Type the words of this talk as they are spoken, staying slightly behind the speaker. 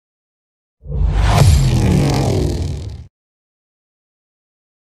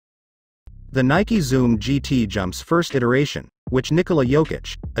The Nike Zoom GT Jump's first iteration, which Nikola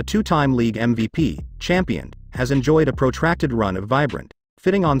Jokic, a two-time league MVP, championed, has enjoyed a protracted run of vibrant,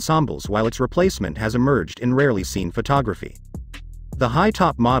 fitting ensembles while its replacement has emerged in rarely seen photography. The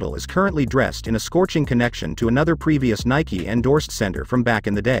high-top model is currently dressed in a scorching connection to another previous Nike-endorsed center from back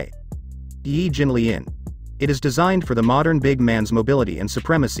in the day. Jianlian. It is designed for the modern big man's mobility and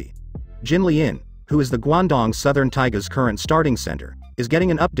supremacy. Jianlian, who is the Guangdong Southern Tiger's current starting center, is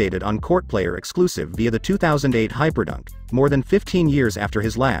getting an updated on-court player exclusive via the 2008 Hyperdunk, more than 15 years after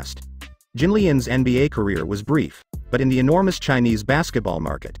his last. Jianlian's NBA career was brief, but in the enormous Chinese basketball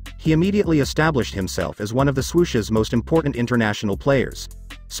market, he immediately established himself as one of the swoosh's most important international players.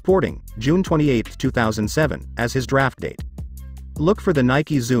 Sporting, June 28, 2007, as his draft date. Look for the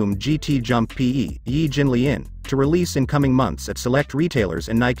Nike Zoom GT Jump PE Jianlian to release in coming months at select retailers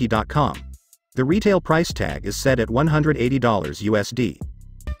and Nike.com. The retail price tag is set at $180 USD.